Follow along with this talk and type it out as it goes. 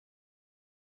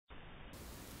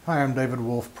Hi, I'm David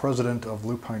Wolf, President of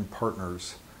Lupine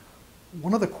Partners.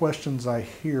 One of the questions I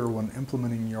hear when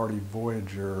implementing Yardi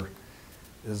Voyager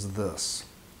is this.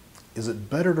 Is it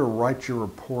better to write your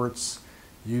reports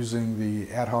using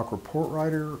the ad hoc report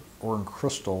writer or in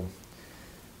Crystal?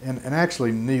 And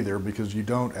actually neither, because you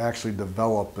don't actually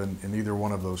develop in either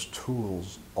one of those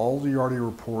tools. All the Yardi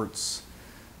reports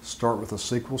start with a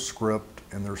SQL script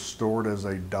and they're stored as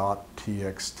a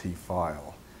 .txt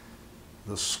file.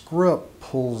 The script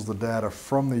pulls the data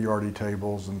from the Yardi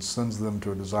tables and sends them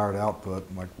to a desired output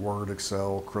like Word,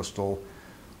 Excel, Crystal,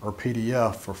 or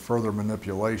PDF for further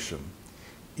manipulation.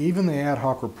 Even the ad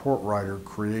hoc report writer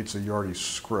creates a Yardi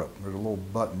script. There's a little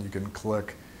button you can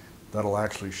click that'll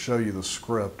actually show you the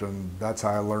script, and that's how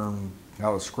I learned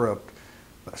how to script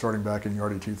starting back in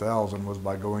Yardi 2000 was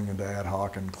by going into ad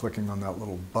hoc and clicking on that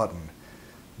little button.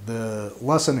 The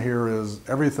lesson here is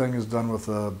everything is done with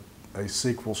a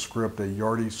SQL script, a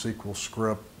Yardi SQL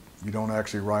script. You don't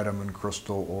actually write them in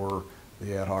Crystal or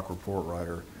the ad hoc report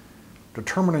writer.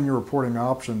 Determining your reporting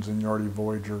options in Yardi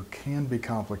Voyager can be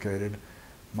complicated.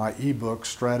 My ebook,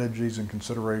 Strategies and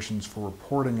Considerations for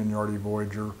Reporting in Yardi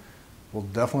Voyager, will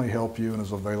definitely help you and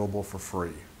is available for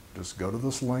free. Just go to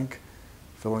this link,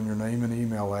 fill in your name and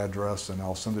email address, and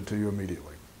I'll send it to you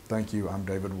immediately. Thank you. I'm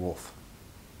David Wolf.